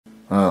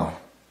Oh.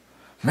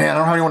 Man, I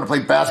don't have anyone to play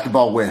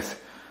basketball with.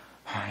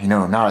 You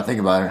know, now that I think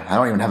about it, I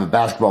don't even have a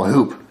basketball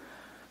hoop.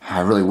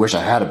 I really wish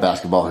I had a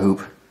basketball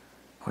hoop.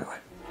 Wait.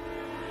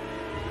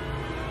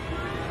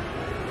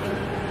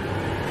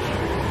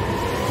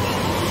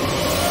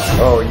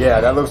 Oh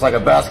yeah, that looks like a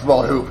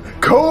basketball hoop.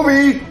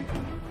 Kobe!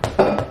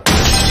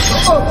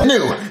 Oh,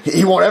 new.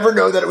 He won't ever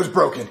know that it was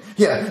broken.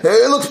 Yeah,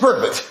 it looks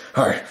perfect.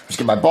 Alright, let's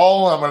get my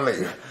ball and I'm gonna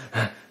leave.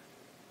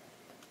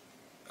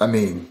 I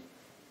mean,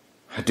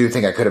 I do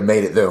think I could have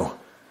made it though.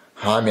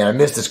 I mean, I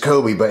missed his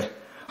Kobe, but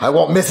I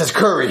won't miss his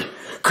Curry.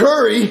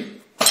 Curry?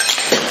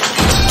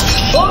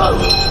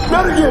 Oh,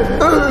 not again!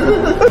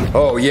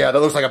 Oh yeah, that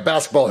looks like a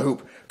basketball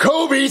hoop.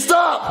 Kobe,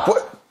 stop!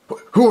 What?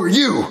 Who are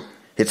you?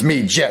 It's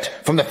me, Jet,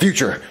 from the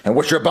future, and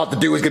what you're about to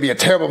do is gonna be a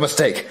terrible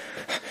mistake.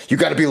 You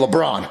gotta be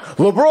LeBron.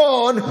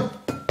 LeBron!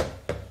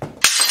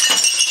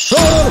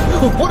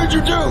 Oh, what did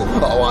you do?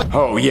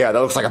 Oh yeah, that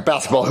looks like a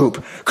basketball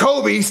hoop.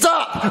 Kobe,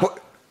 stop!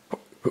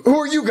 Who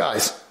are you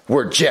guys?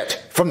 We're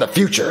Jet, from the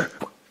future.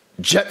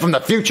 Jet from the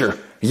future?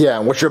 Yeah,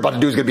 and what you're about to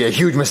do is gonna be a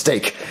huge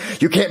mistake.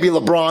 You can't be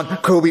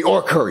LeBron, Kobe,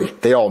 or Curry.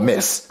 They all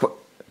miss.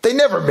 They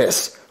never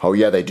miss. Oh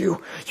yeah, they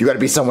do. You gotta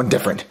be someone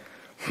different.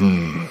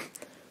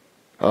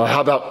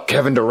 How about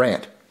Kevin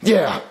Durant?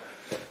 Yeah,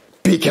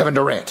 be Kevin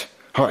Durant.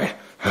 Alright.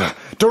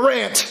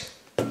 Durant!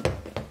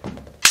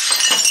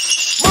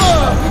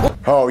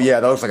 Oh yeah,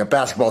 that looks like a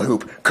basketball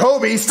hoop.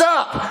 Kobe,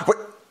 stop!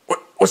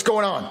 What's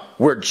going on?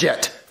 We're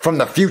Jet, from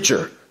the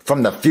future.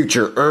 From the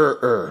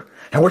future,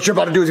 And what you're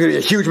about to do is gonna be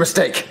a huge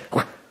mistake.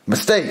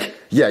 Mistake?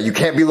 Yeah, you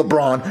can't be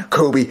LeBron,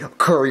 Kobe,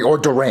 Curry, or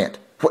Durant.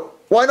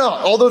 Why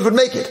not? All those would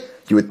make it.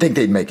 You would think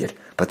they'd make it,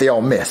 but they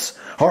all miss.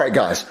 Alright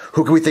guys,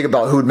 who can we think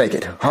about who would make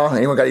it? Huh?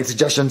 Anyone got any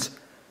suggestions?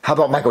 How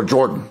about Michael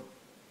Jordan?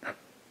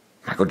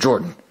 Michael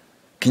Jordan.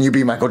 Can you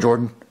be Michael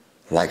Jordan?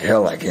 Like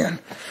hell I can.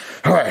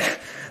 Alright,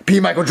 be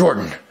Michael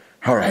Jordan.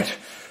 Alright.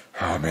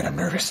 Oh man, I'm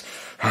nervous.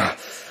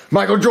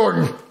 Michael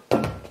Jordan.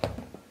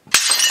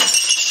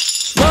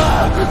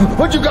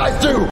 What'd you guys do?